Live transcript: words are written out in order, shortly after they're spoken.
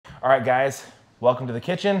All right, guys, welcome to the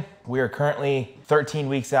kitchen. We are currently 13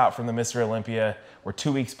 weeks out from the Mr. Olympia. We're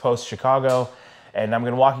 2 weeks post Chicago, and I'm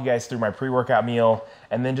gonna walk you guys through my pre-workout meal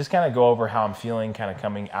and then just kind of go over how I'm feeling kind of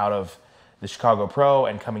coming out of the Chicago Pro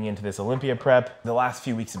and coming into this Olympia prep. The last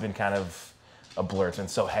few weeks have been kind of a blur. It's been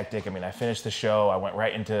so hectic. I mean, I finished the show. I went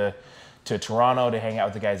right into Toronto to hang out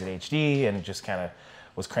with the guys at HD and just kind of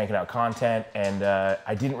was cranking out content. And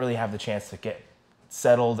I didn't really have the chance to get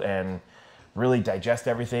settled and really digest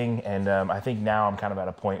everything. And I think now I'm kind of at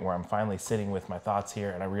a point where I'm finally sitting with my thoughts here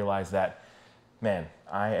and I realize that, man,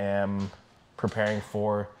 I am preparing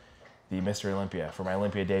for the Mr. Olympia, for my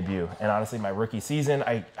Olympia debut. And honestly, my rookie season,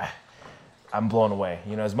 I'm blown away.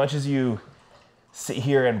 You know, as much as you sit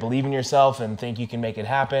here and believe in yourself and think you can make it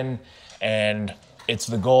happen and it's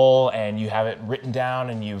the goal and you have it written down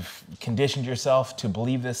and you've conditioned yourself to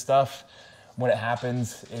believe this stuff, when it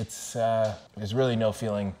happens, there's really no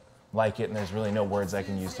feeling like it and there's really no words I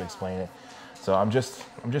can use to explain it. So I'm just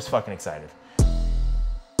fucking excited.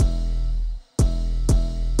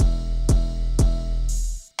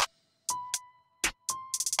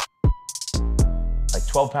 Like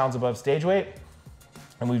 12 pounds above stage weight,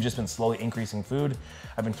 and we've just been slowly increasing food.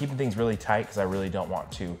 I've been keeping things really tight because I really don't want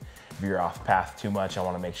to veer off path too much. I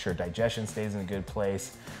want to make sure digestion stays in a good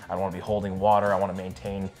place. I don't want to be holding water. I want to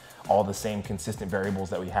maintain all the same consistent variables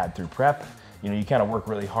that we had through prep. You know, you kind of work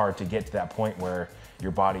really hard to get to that point where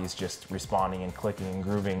your body is just responding and clicking and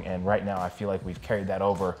grooving. And right now I feel like we've carried that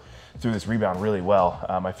over through this rebound really well.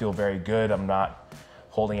 I feel very good. I'm not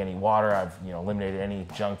holding any water. I've eliminated any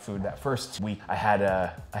junk food. That first week I had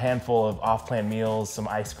a handful of off-plan meals, some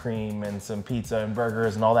ice cream and some pizza and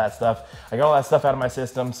burgers and all that stuff. I got all that stuff out of my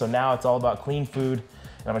system. So now it's all about clean food.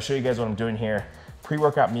 And I'm gonna show you guys what I'm doing here.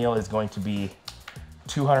 Pre-workout meal is going to be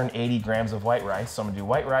 280 grams of white rice. So I'm gonna do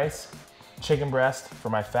white rice, chicken breast. For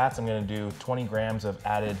my fats, I'm gonna do 20 grams of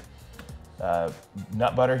added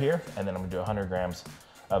nut butter here. And then I'm gonna do 100 grams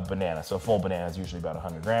of banana. So full banana is usually about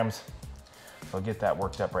 100 grams. I'll get that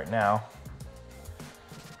worked up right now.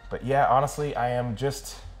 But yeah, honestly, I am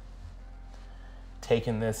just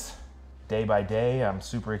taking this day by day. I'm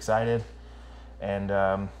super excited. And,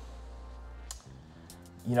 I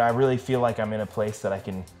really feel like I'm in a place that I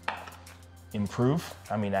can improve.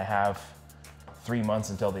 I mean, I have 3 months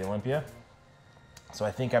until the Olympia. So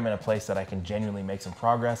I think I'm in a place that I can genuinely make some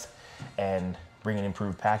progress and bring an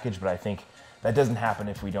improved package. But I think that doesn't happen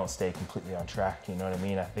if we don't stay completely on track. You know what I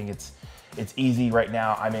mean? I think it's easy right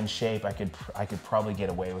now. I'm in shape. I could probably get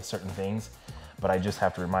away with certain things, but I just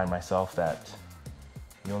have to remind myself that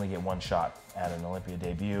you only get one shot at an Olympia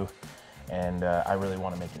debut, and I really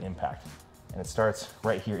want to make an impact. And it starts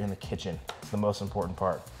right here in the kitchen. It's the most important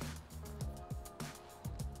part.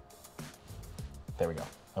 There we go.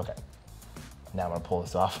 Okay. Now I'm gonna pull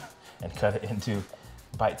this off and cut it into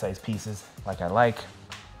bite-sized pieces like I like.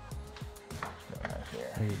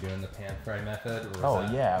 Are you doing the pan fry method? Or oh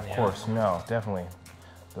yeah, of course. No, definitely.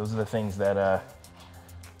 Those are the things that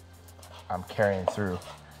I'm carrying through.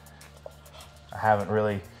 I haven't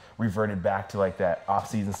really reverted back to like that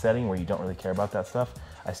off-season setting where you don't really care about that stuff.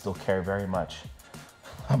 I still care very much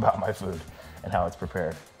about my food and how it's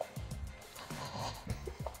prepared.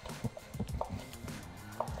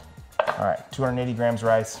 All right, 280 grams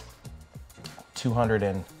rice,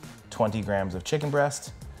 220 grams of chicken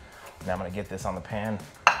breast. Now I'm gonna get this on the pan.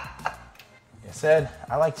 Like I said,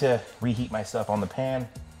 I like to reheat my stuff on the pan.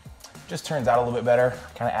 Just turns out a little bit better.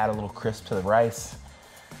 Kind of add a little crisp to the rice.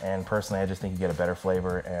 And personally, I just think you get a better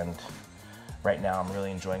flavor. And right now I'm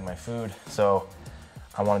really enjoying my food. So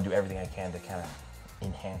I wanna do everything I can to kind of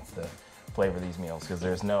enhance the flavor of these meals because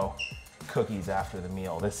there's no cookies after the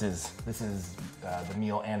meal. This is the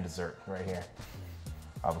meal and dessert right here.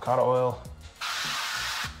 Avocado oil.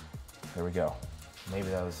 There we go. Maybe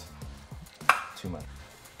that was too much.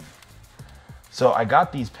 So I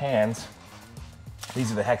got these pans.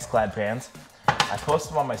 These are the HexClad pans. I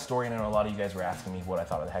posted them on my story and I know a lot of you guys were asking me what I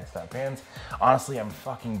thought of the HexClad pans. Honestly, I'm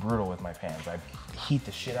fucking brutal with my pans. I heat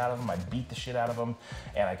the shit out of them, I beat the shit out of them,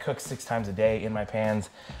 and I cook 6 times a day in my pans,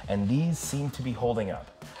 and these seem to be holding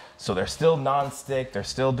up. So they're still non-stick, they're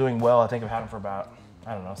still doing well. I think I've had them for about,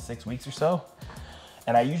 I don't know, 6 weeks or so.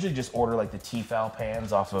 And I usually just order like the Tefal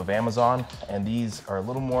pans off of Amazon, and these are a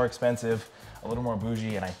little more expensive, a little more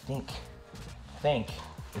bougie, and I think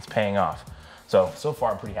it's paying off. So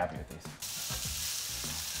far I'm pretty happy with these.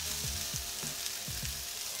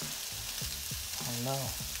 Oh no,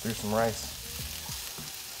 threw some rice.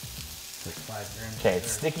 5 grams. Okay,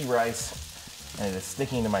 it's sticky rice, and it is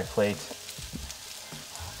sticking to my plate.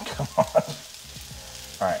 Come on.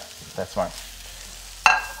 All right, that's fine.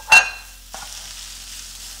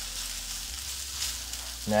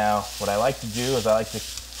 Now, what I like to do is I like to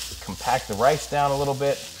compact the rice down a little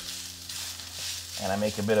bit, and I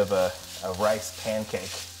make a bit of a rice pancake.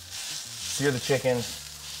 Sear the chicken,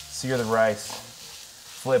 sear the rice,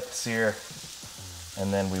 flip, sear,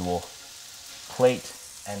 and then we will plate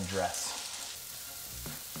and dress.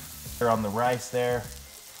 On the rice there,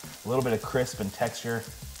 a little bit of crisp and texture.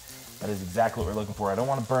 That is exactly what we're looking for. I don't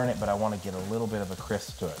want to burn it, but I want to get a little bit of a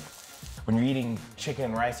crisp to it. When you're eating chicken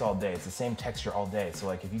and rice all day, it's the same texture all day. So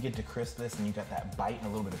like if you get to crisp this and you got that bite and a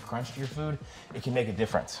little bit of crunch to your food, it can make a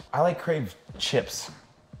difference. I crave chips.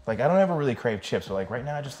 Like I don't ever really crave chips, but like right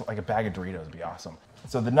now, just like a bag of Doritos would be awesome.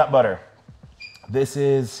 So the nut butter. This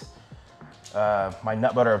is my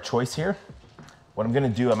nut butter of choice here. What I'm gonna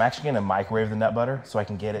do, I'm actually gonna microwave the nut butter so I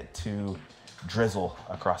can get it to drizzle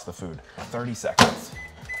across the food. 30 seconds.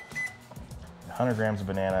 100 grams of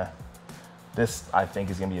banana. This, I think,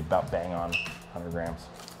 is gonna be about bang on 100 grams.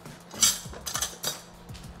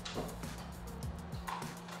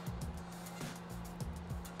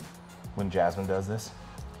 When Jasmine does this,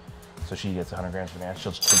 so she gets 100 grams of banana,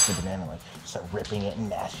 she'll just take the banana, like, start ripping it and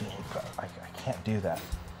mashing it. I can't do that.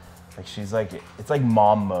 Like, she's like, it's like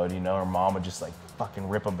mom mode, you know? Her mom would just like fucking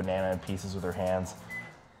rip a banana in pieces with her hands.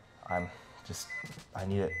 I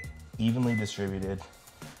need it evenly distributed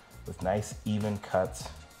with nice, even cuts.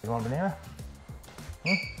 You want a banana?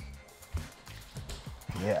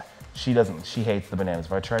 Yeah, she hates the bananas.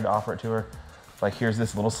 If I tried to offer it to her, like here's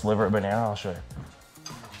this little sliver of banana, I'll show you.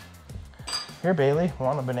 Here, Bailey,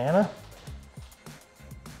 want a banana?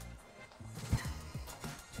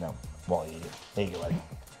 No, well, eat it. There you go, buddy.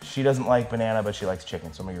 She doesn't like banana, but she likes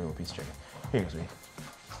chicken, so I'm gonna give her a little piece of chicken. Here you go, sweetie.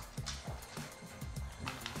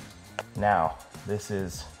 Now, this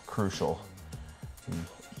is crucial, the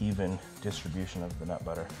even distribution of the nut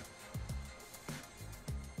butter.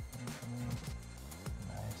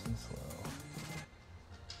 Nice and slow.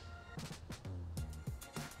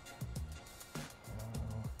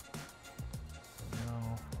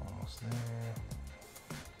 Almost there.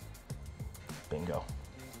 Bingo.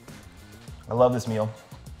 I love this meal.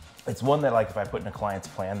 It's one that, like, if I put in a client's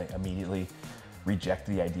plan, they immediately reject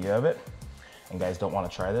the idea of it. And guys don't want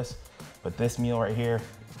to try this, but this meal right here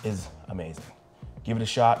is amazing. Give it a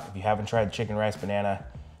shot. If you haven't tried chicken, rice, banana,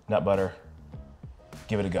 nut butter,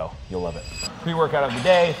 give it a go. You'll love it. Pre-workout of the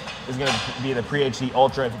day is gonna be the Pre-HD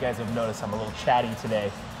Ultra. If you guys have noticed, I'm a little chatty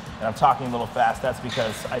today and I'm talking a little fast. That's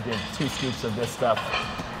because I did 2 scoops of this stuff.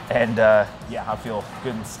 And yeah, I feel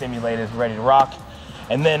good and stimulated, ready to rock.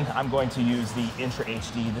 And then I'm going to use the Intra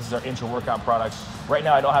HD. This is our intra workout product. Right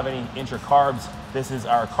now I don't have any intra carbs. This is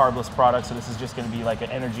our carbless product. So this is just gonna be like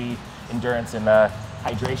an energy, endurance, and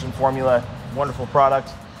hydration formula. Wonderful product.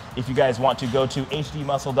 If you guys want to go to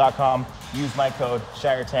hdmuscle.com, use my code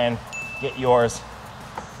Shier10, get yours.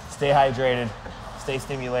 Stay hydrated, stay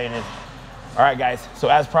stimulated. All right guys, so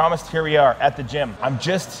as promised, here we are at the gym. I'm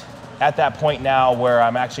just at that point now where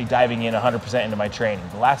I'm actually diving in 100% into my training.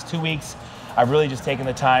 The last 2 weeks, I've really just taken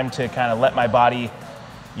the time to kind of let my body,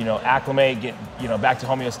 you know, acclimate, get, you know, back to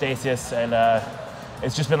homeostasis, and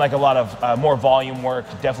it's just been like a lot of more volume work,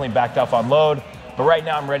 definitely backed up on load. But right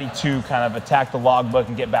now I'm ready to kind of attack the logbook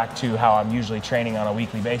and get back to how I'm usually training on a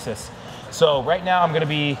weekly basis. So right now I'm gonna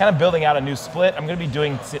be kind of building out a new split. I'm gonna be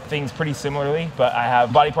doing things pretty similarly, but I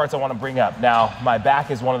have body parts I wanna bring up. Now, my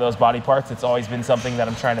back is one of those body parts. It's always been something that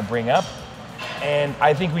I'm trying to bring up. And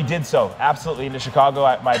I think we did so, absolutely. Into Chicago,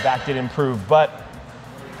 my back did improve. But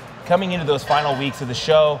coming into those final weeks of the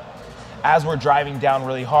show, as we're driving down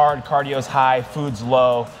really hard, cardio's high, food's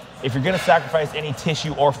low, if you're gonna sacrifice any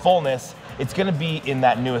tissue or fullness, it's gonna be in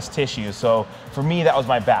that newest tissue. So for me, that was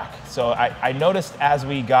my back. So I noticed as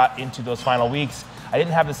we got into those final weeks, I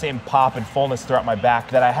didn't have the same pop and fullness throughout my back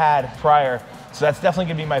that I had prior. So that's definitely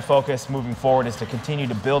gonna be my focus moving forward, is to continue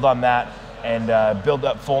to build on that and build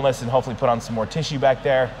up fullness and hopefully put on some more tissue back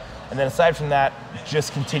there. And then aside from that,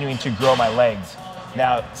 just continuing to grow my legs.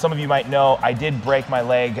 Now, some of you might know I did break my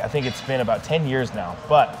leg. I think it's been about 10 years now,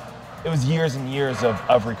 but it was years and years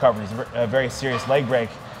of recovery. It's a very serious leg break.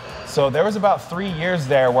 So there was about 3 years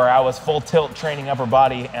there where I was full tilt training upper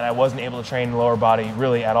body and I wasn't able to train lower body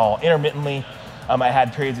really at all. Intermittently, I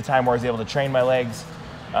had periods of time where I was able to train my legs.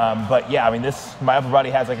 But yeah, I mean, my upper body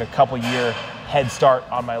has like a couple year head start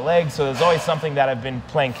on my legs. So there's always something that I've been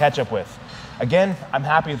playing catch up with. Again, I'm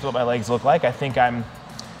happy with what my legs look like. I think I'm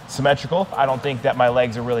symmetrical. I don't think that my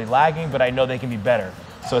legs are really lagging, but I know they can be better.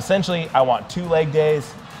 So essentially, I want 2 leg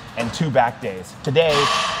days and 2 back days. Today,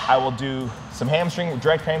 I will do some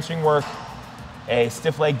direct hamstring work, a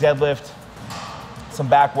stiff leg deadlift, some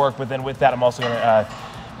back work, but then with that, I'm also gonna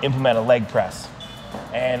implement a leg press.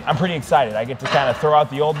 And I'm pretty excited. I get to kind of throw out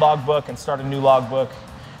the old logbook and start a new logbook.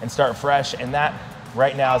 and start fresh. And that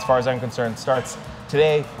right now, as far as I'm concerned, starts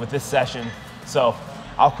today with this session. So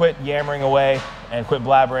I'll quit yammering away and quit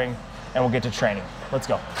blabbering, and we'll get to training. Let's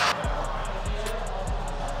go.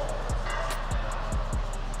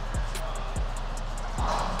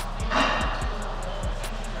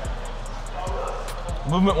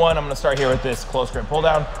 Movement one, I'm gonna start here with this close grip pull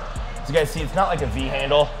down. As you guys see, it's not like a V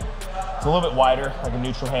handle. It's a little bit wider, like a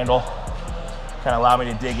neutral handle. Kind of allow me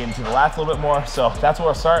to dig into the lats a little bit more. So that's where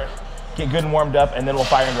I'll start, get good and warmed up, and then we'll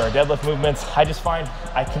fire into our deadlift movements. I just find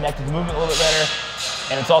I connected the movement a little bit better,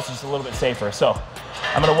 and it's also just a little bit safer. So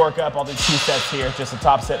I'm gonna work up, I'll do 2 sets here, just a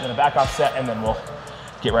top set and then a back off set, and then we'll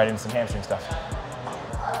get right into some hamstring stuff.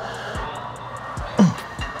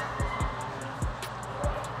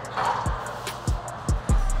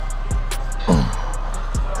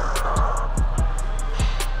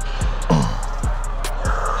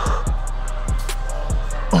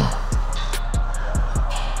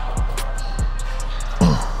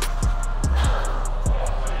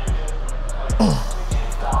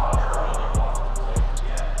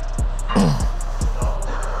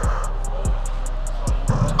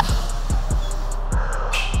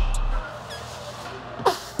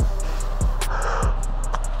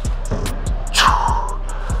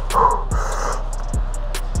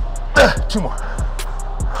 Two more.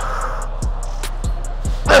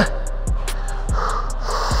 Yeah.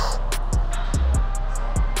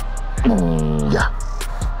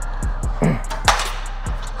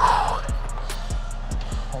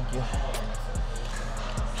 Thank you.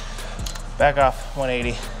 Back off,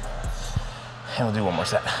 180. And we'll do one more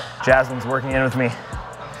set. Jasmine's working in with me.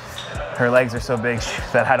 Her legs are so big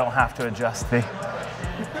that I don't have to adjust the,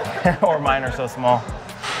 or mine are so small.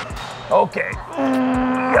 Okay.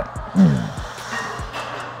 Yep.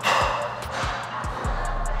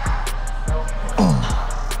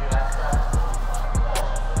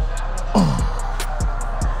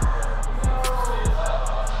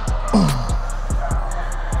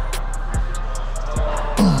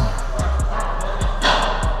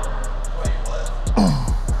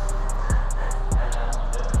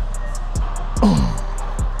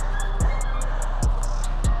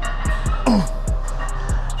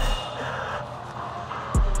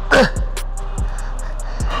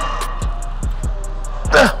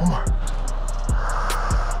 One more.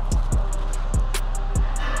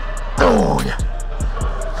 Oh, yeah.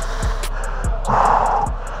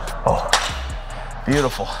 Oh,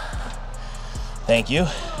 beautiful. Thank you.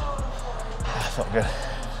 That felt good.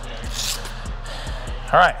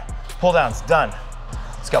 All right, pull downs, done.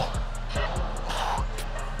 Let's go.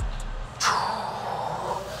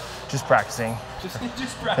 Just practicing. Just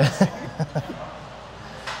practicing.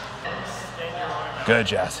 Good,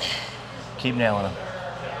 Jazz. Keep nailing them.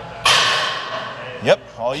 Yep,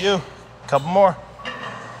 all you. Couple more.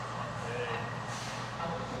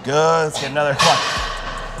 Good, let's get another, come on.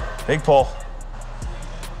 Big pull.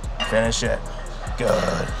 Finish it.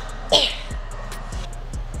 Good.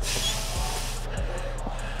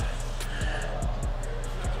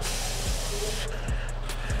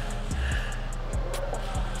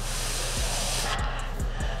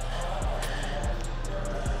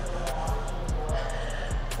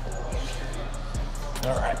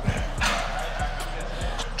 All right.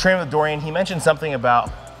 Training with Dorian, he mentioned something about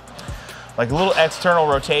like a little external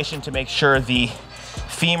rotation to make sure the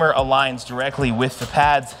femur aligns directly with the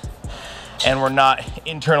pads and we're not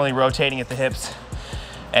internally rotating at the hips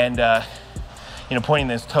and you know, pointing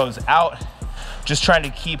those toes out. Just trying to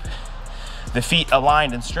keep the feet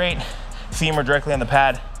aligned and straight, femur directly on the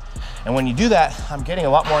pad. And when you do that, I'm getting a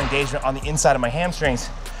lot more engagement on the inside of my hamstrings.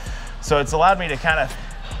 So it's allowed me to kind of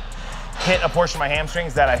hit a portion of my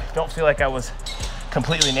hamstrings that I don't feel like I was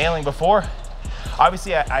completely nailing before.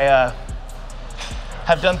 Obviously, I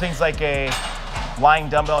have done things like a lying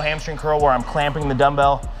dumbbell hamstring curl where I'm clamping the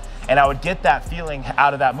dumbbell, and I would get that feeling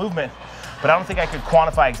out of that movement, but I don't think I could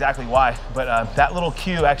quantify exactly why. But that little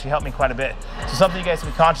cue actually helped me quite a bit. So something you guys can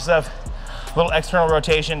be conscious of, a little external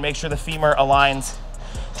rotation, make sure the femur aligns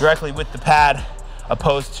directly with the pad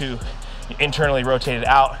opposed to internally rotated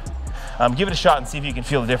out. Give it a shot and see if you can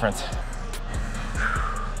feel the difference.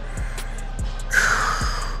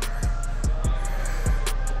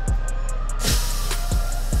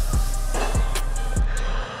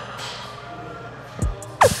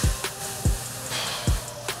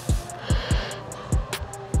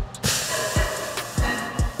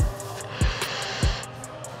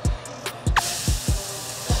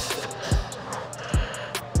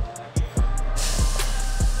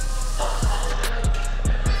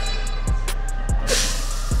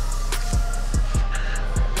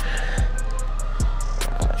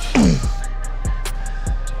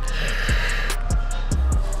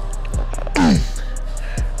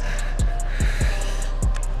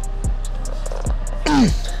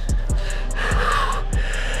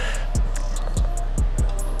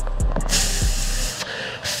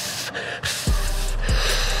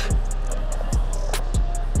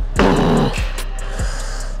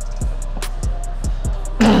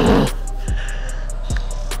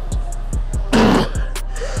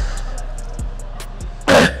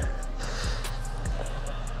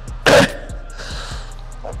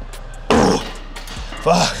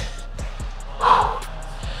 Fuck.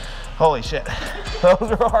 Holy shit.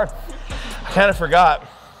 Those are hard. I kind of forgot.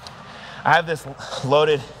 I have this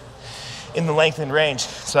loaded in the length and range,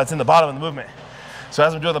 so that's in the bottom of the movement. So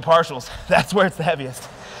as I'm doing the partials, that's where it's the heaviest.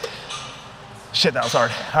 Shit, that was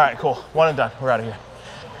hard. All right, cool. One and done. We're out of here.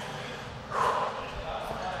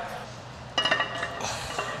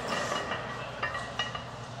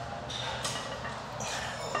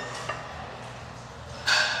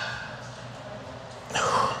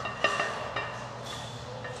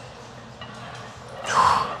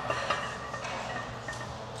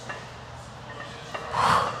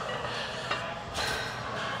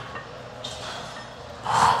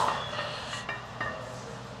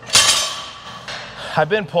 I've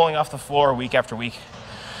been pulling off the floor week after week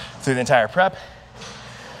through the entire prep.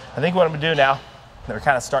 I think what I'm gonna do now, that we're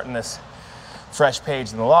kind of starting this fresh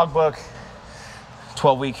page in the logbook,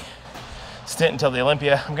 12-week stint until the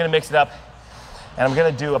Olympia, I'm gonna mix it up and I'm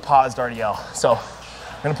gonna do a paused RDL. So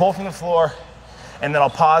I'm gonna pull from the floor and then I'll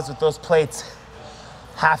pause with those plates,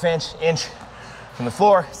 half inch from the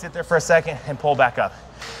floor, sit there for a second and pull back up.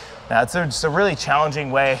 Now it's just a really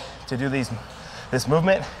challenging way to do this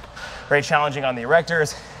movement. Very challenging on the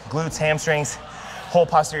erectors, glutes, hamstrings, whole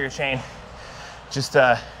posterior chain. Just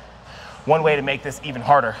one way to make this even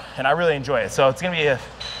harder, and I really enjoy it. So it's gonna be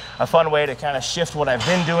a fun way to kind of shift what I've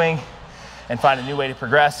been doing and find a new way to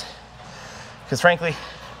progress. Because frankly,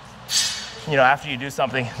 you know, after you do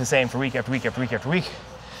something the same for week after week after week after week,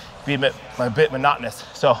 it can be a bit monotonous.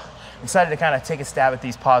 So I'm excited to kind of take a stab at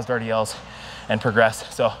these paused RDLs and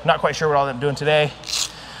progress. So not quite sure what all I'm doing today.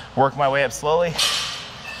 Work my way up slowly,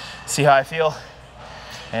 see how I feel,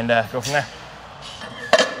 and go from there.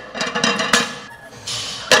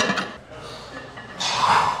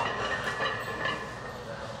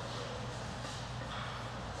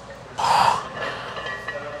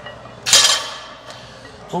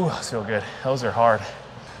 Ooh, those feel good. Those are hard.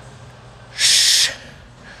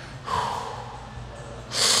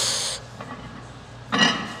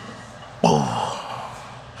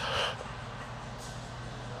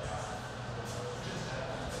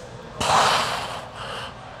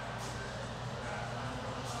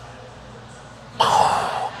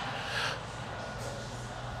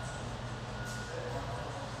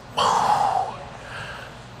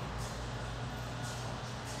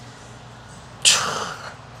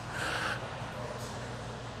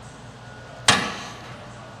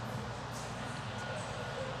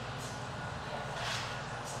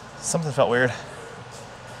 Something felt weird.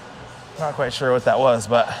 Not quite sure what that was,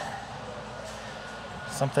 but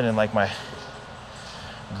something in like my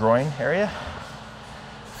groin area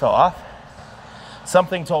fell off.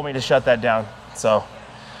 Something told me to shut that down, so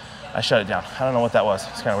I shut it down. I don't know what that was.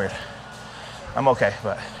 It's kind of weird. I'm okay,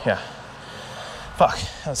 but yeah. Fuck,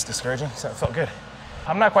 that was discouraging, so it felt good.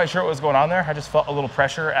 I'm not quite sure what was going on there. I just felt a little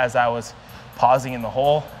pressure as I was pausing in the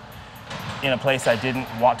hole in a place I didn't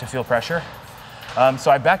want to feel pressure.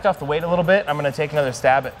 So I backed off the weight a little bit. I'm gonna take another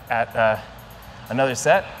stab at another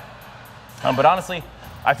set. But honestly,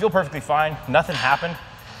 I feel perfectly fine. Nothing happened.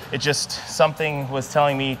 It just, something was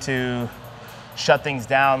telling me to shut things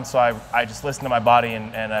down. So I just listened to my body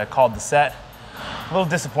and called the set. A little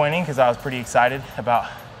disappointing because I was pretty excited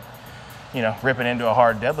about, you know, ripping into a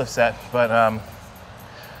hard deadlift set. But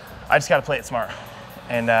I just gotta play it smart.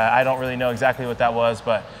 And I don't really know exactly what that was,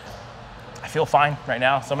 but I feel fine right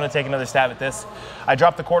now, so I'm gonna take another stab at this. I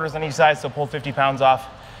dropped the quarters on each side, so pull 50 pounds off,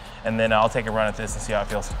 and then I'll take a run at this and see how it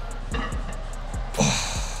feels.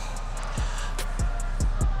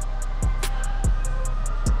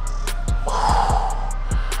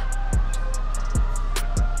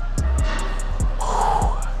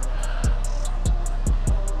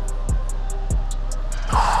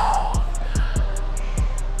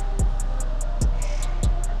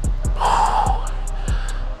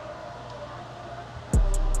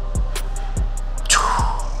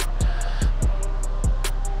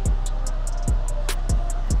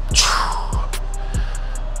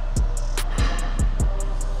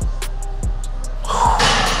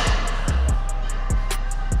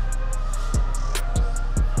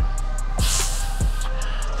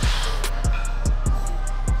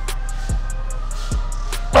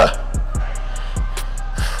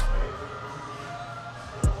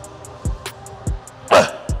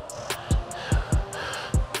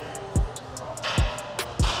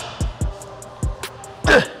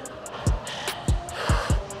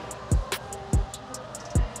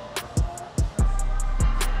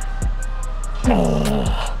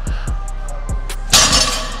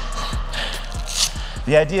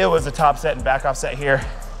 The idea was a top set and back off set here.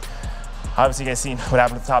 Obviously you guys seen what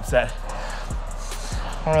happened to the top set.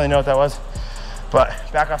 I don't really know what that was. But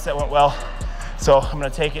back off set went well. So I'm gonna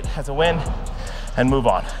take it as a win and move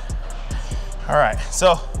on. All right,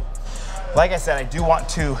 so like I said, I do want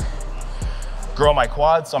to grow my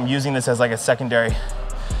quads, so I'm using this as like a secondary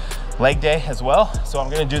leg day as well. So I'm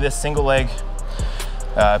gonna do this single leg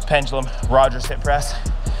pendulum Rogers hip press.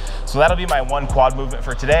 So that'll be my one quad movement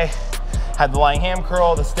for today. Had the lying ham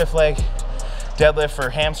curl, the stiff leg deadlift for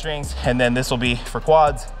hamstrings, and then this will be for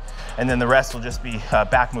quads, and then the rest will just be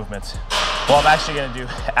back movements. Well, I'm actually gonna do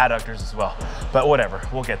adductors as well, but whatever,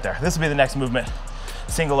 we'll get there. This will be the next movement,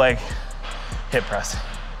 single leg hip press.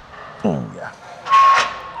 Oh yeah.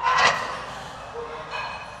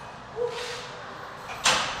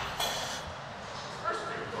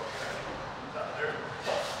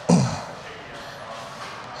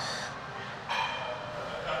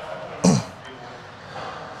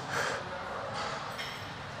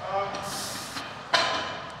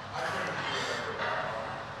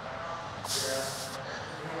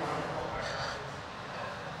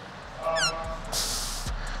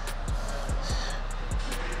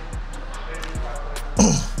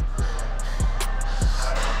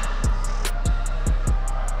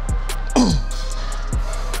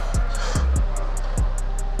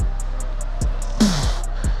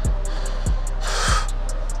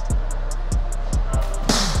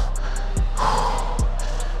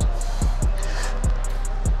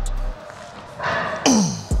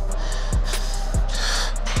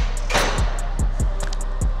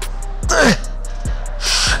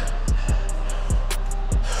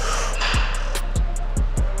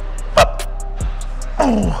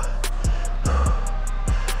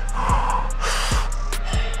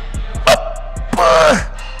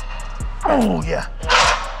 Oh yeah.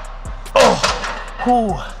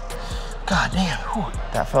 Oh, God damn.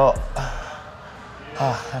 That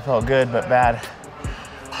felt good, but bad.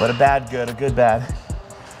 But a bad good, a good bad.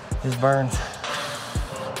 This burns.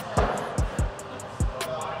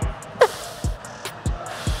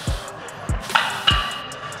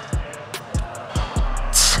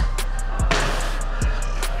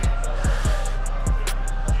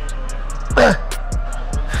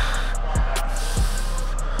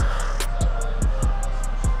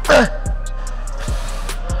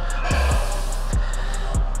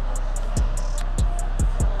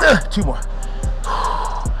 Two more.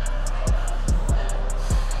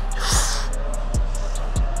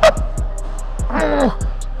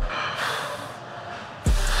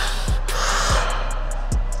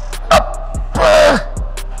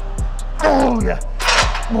 Oh yeah.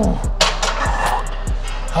 Oh.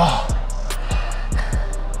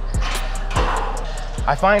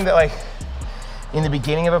 I find that like in the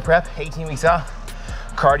beginning of a prep, 18 weeks out,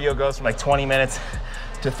 cardio goes from like 20 minutes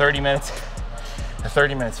to 30 minutes.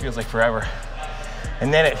 30 minutes feels like forever.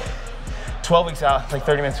 And then at 12 weeks out, like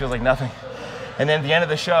 30 minutes feels like nothing. And then at the end of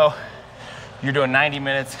the show, you're doing 90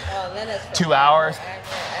 minutes, 2 hours.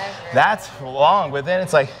 That's long, but then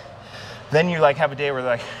it's like, then you like have a day where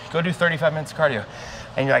they're like, go do 35 minutes of cardio.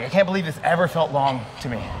 And you're like, I can't believe this ever felt long to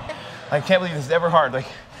me. I can't believe this is ever hard. Like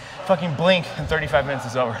fucking blink and 35 minutes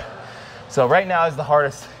is over. So right now is the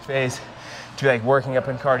hardest phase to be like working up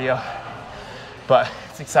in cardio, but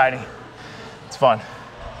it's exciting. It's fun.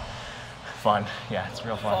 Fun, yeah, it's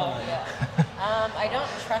real fun. Oh, yeah. I don't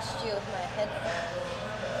trust you with my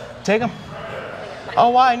headphones. Take them.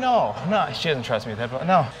 Oh, why? No, she doesn't trust me with headphones.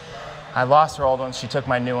 No, I lost her old ones. She took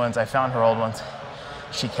my new ones. I found her old ones.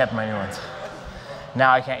 She kept my new ones.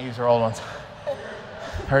 Now I can't use her old ones.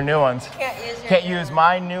 Her new ones. Can't use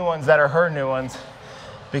my new ones that are her new ones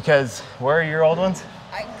because where are your old ones?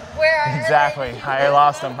 Where are exactly. I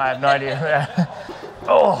lost them. I have no idea.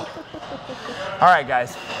 Oh. All right,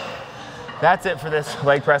 guys. That's it for this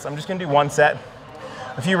leg press. I'm just gonna do one set.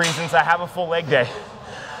 A few reasons. I have a full leg day.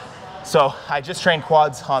 So I just trained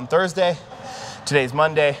quads on Thursday. Today's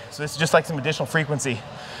Monday. So this is just like some additional frequency.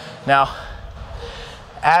 Now,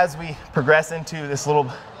 as we progress into this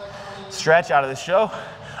little stretch out of the show,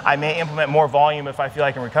 I may implement more volume if I feel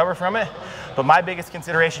I can recover from it. But my biggest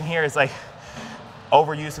consideration here is like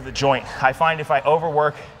overuse of the joint. I find if I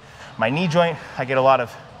overwork my knee joint, I get a lot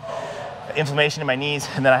of inflammation in my knees,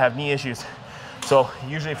 and then I have knee issues. So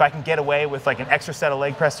usually if I can get away with like an extra set of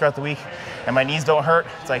leg press throughout the week and my knees don't hurt,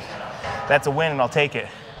 it's like, that's a win and I'll take it.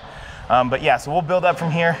 But yeah, so we'll build up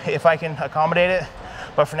from here if I can accommodate it.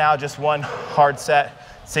 But for now, just one hard set,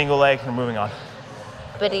 single leg, and we're moving on.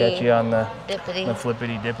 Catch you on the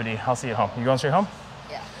flippity dippity. I'll see you at home. You going straight home?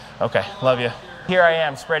 Yeah. Okay, love you. Here I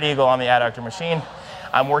am, spread eagle on the adductor machine.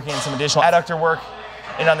 I'm working some additional adductor work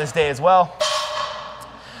in on this day as well.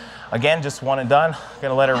 Again, just one and done.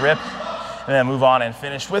 Gonna let her rip and then move on and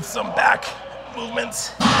finish with some back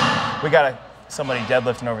movements. We got a somebody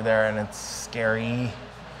deadlifting over there and it's scary.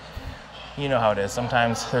 You know how it is.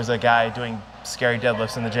 Sometimes there's a guy doing scary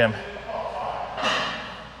deadlifts in the gym.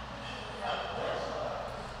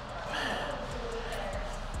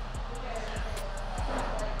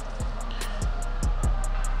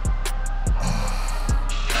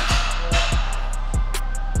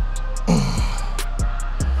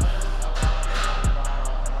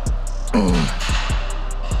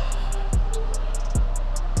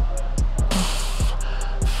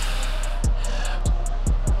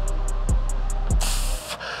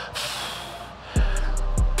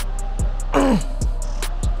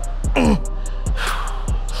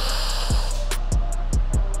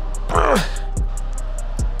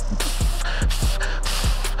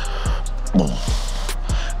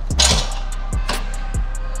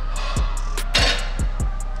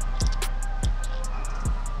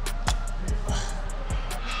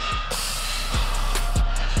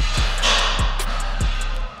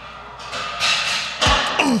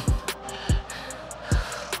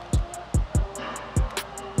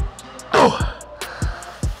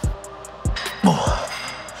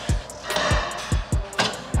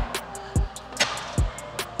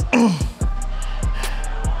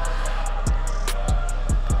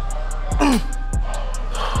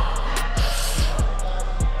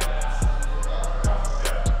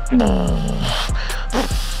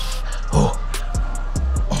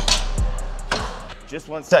 Just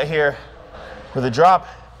one set here with a drop.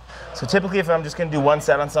 So typically if I'm just gonna do one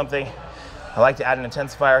set on something, I like to add an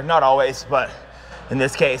intensifier, not always, but in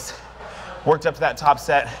this case, worked up to that top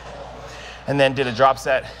set and then did a drop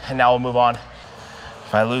set, and now we'll move on.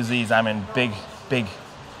 If I lose these, I'm in big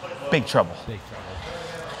trouble.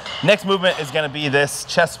 Next movement is gonna be this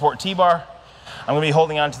chest support T-bar. I'm gonna be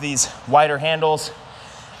holding on to these wider handles,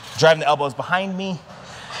 driving the elbows behind me,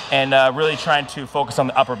 and really trying to focus on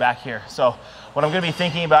the upper back here. So what I'm gonna be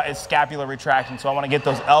thinking about is scapular retraction. So I wanna get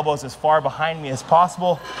those elbows as far behind me as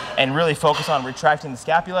possible and really focus on retracting the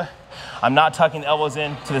scapula. I'm not tucking the elbows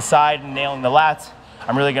in to the side and nailing the lats.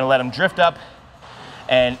 I'm really gonna let them drift up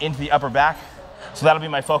and into the upper back. So that'll be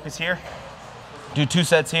my focus here. Do 2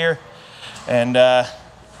 sets here. And this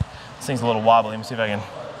thing's a little wobbly. Let me see if I can.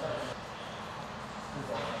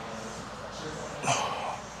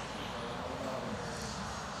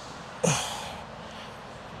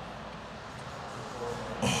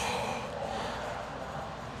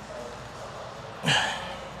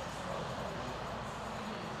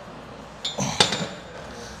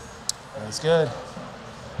 That's good.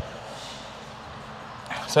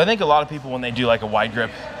 So I think a lot of people, when they do like a wide grip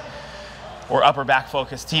or upper back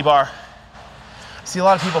focus T-bar, I see a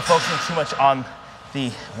lot of people focusing too much on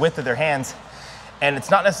the width of their hands, and it's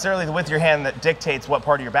not necessarily the width of your hand that dictates what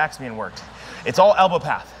part of your back's being worked. It's all elbow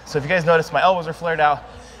path. So if you guys notice, my elbows are flared out,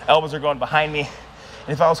 elbows are going behind me,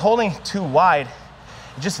 and if I was holding too wide,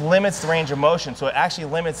 it just limits the range of motion. So it actually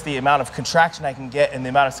limits the amount of contraction I can get and the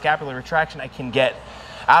amount of scapular retraction I can get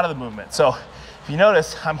out of the movement. So if you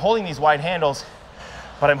notice, I'm holding these wide handles,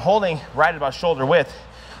 but I'm holding right at about shoulder width.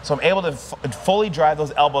 So I'm able to fully drive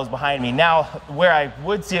those elbows behind me. Now, where I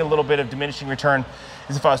would see a little bit of diminishing return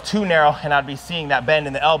is if I was too narrow, and I'd be seeing that bend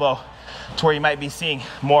in the elbow to where you might be seeing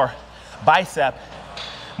more bicep,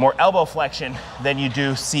 more elbow flexion than you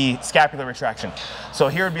do see scapular retraction. So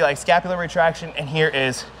here would be like scapular retraction, and here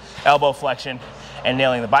is elbow flexion and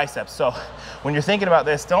nailing the biceps. So when you're thinking about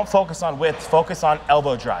this, don't focus on width, focus on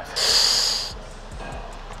elbow drive.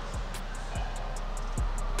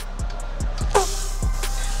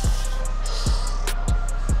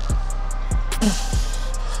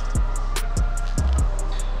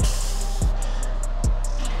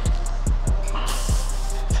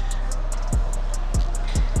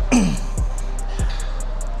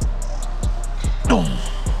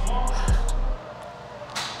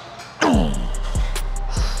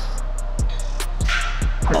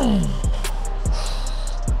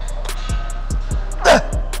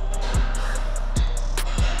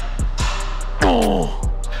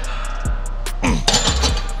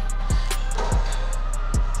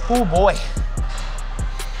 Oh boy,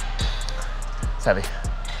 it's heavy.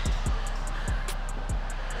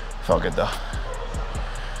 Felt good though.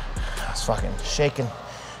 I was fucking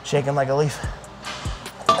shaking like a leaf.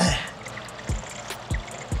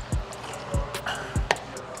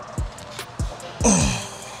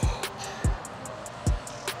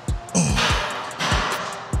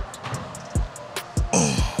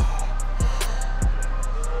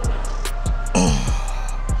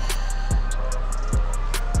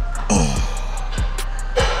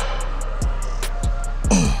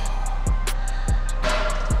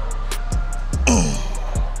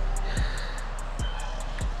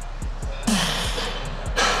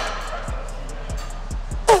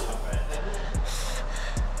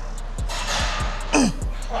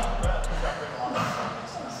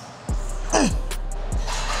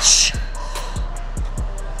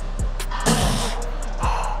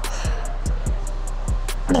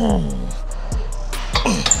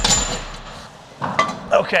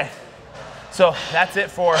 Okay, so that's it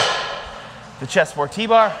for the chest 4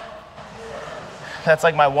 T-bar. That's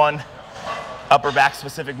like my one upper back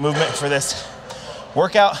specific movement for this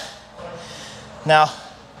workout. Now,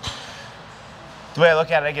 the way I look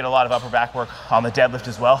at it, I get a lot of upper back work on the deadlift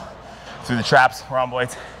as well, through the traps,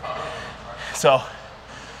 rhomboids. So,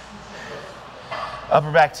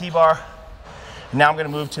 upper back T-bar. Now I'm gonna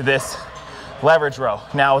move to this leverage row.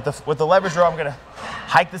 Now with the leverage row, I'm gonna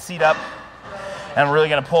hike the seat up, and I'm really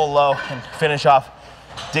gonna pull low and finish off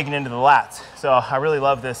digging into the lats. So I really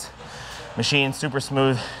love this machine, super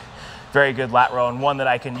smooth, very good lat row, and one that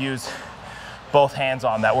I can use both hands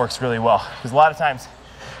on. That works really well. Because a lot of times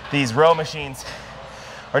these row machines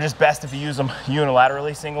are just best if you use them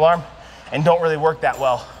unilaterally, single arm, and don't really work that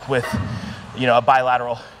well with, you know, a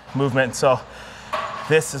bilateral movement. So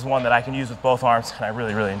this is one that I can use with both arms, and I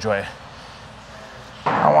really, really enjoy it.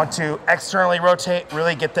 I want to externally rotate,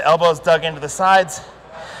 really get the elbows dug into the sides,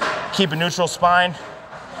 keep a neutral spine,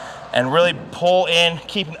 and really pull in,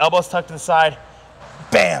 keeping elbows tucked to the side,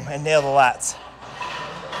 bam, and nail the lats.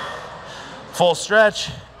 Full stretch,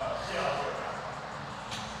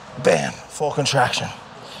 bam, full contraction.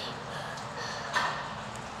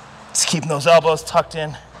 Just keeping those elbows tucked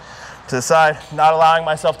in to the side, not allowing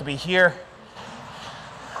myself to be here,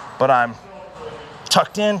 but I'm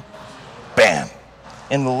tucked in, bam,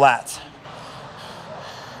 in the lats.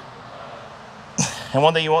 And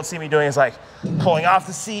one thing you won't see me doing is like pulling off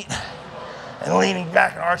the seat and leaning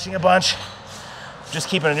back and arching a bunch. Just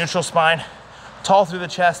keeping a neutral spine, tall through the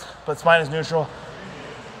chest, but spine is neutral.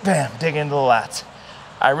 Bam, dig into the lats.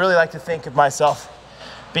 I really like to think of myself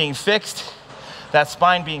being fixed, that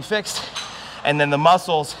spine being fixed, and then the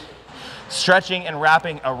muscles stretching and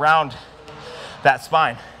wrapping around that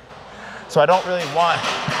spine. So I don't really want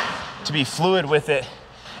to be fluid with it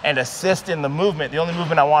and assist in the movement. The only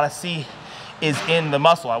movement I want to see is in the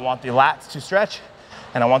muscle. I want the lats to stretch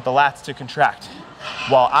and I want the lats to contract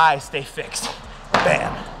while I stay fixed.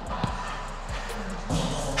 Bam.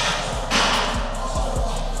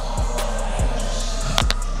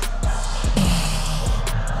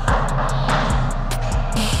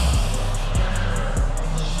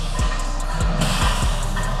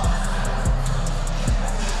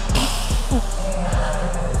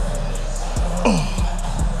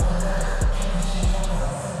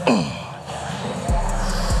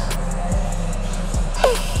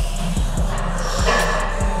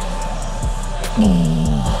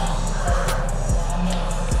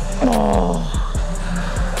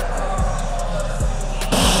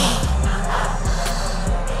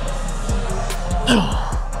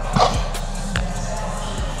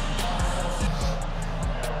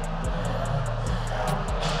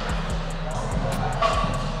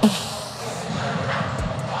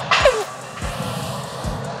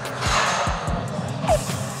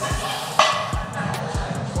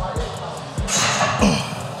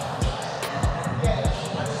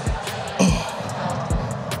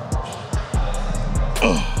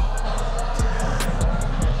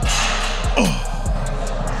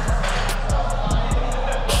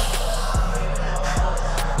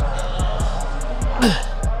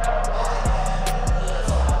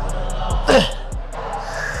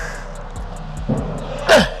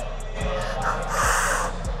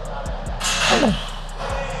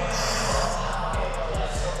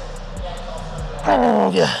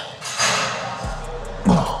 Yeah.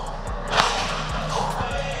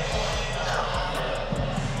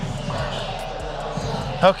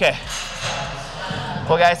 Okay.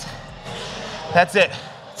 Well, guys, that's it.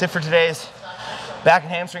 That's it for today's back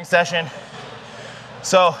and hamstring session.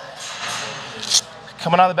 So,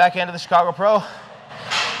 coming on the back end of the Chicago Pro,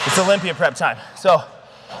 it's Olympia prep time. So,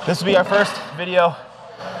 this will be our first video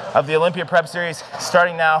of the Olympia prep series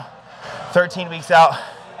starting now, 13 weeks out.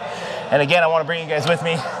 And again, I want to bring you guys with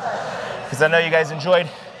me because I know you guys enjoyed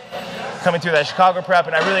coming through that Chicago prep,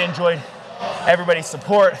 and I really enjoyed everybody's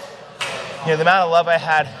support. You know, the amount of love I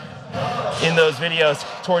had in those videos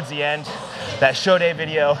towards the end, that show day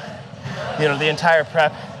video, you know, the entire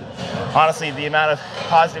prep. Honestly, the amount of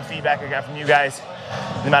positive feedback I got from you guys,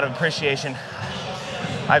 the amount of appreciation,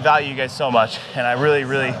 I value you guys so much, and I really,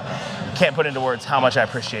 really can't put into words how much I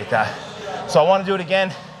appreciate that. So I want to do it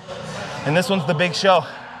again, and this one's the big show.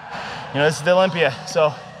 You know, this is the Olympia,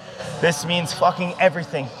 so this means fucking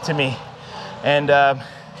everything to me. And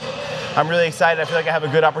I'm really excited. I feel like I have a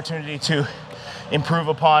good opportunity to improve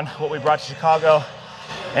upon what we brought to Chicago.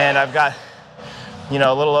 And I've got, you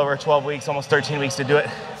know, a little over 12 weeks, almost 13 weeks to do it.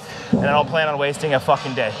 And I don't plan on wasting a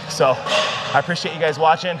fucking day. So I appreciate you guys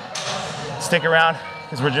watching. Stick around,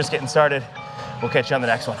 because we're just getting started. We'll catch you on the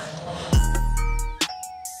next one.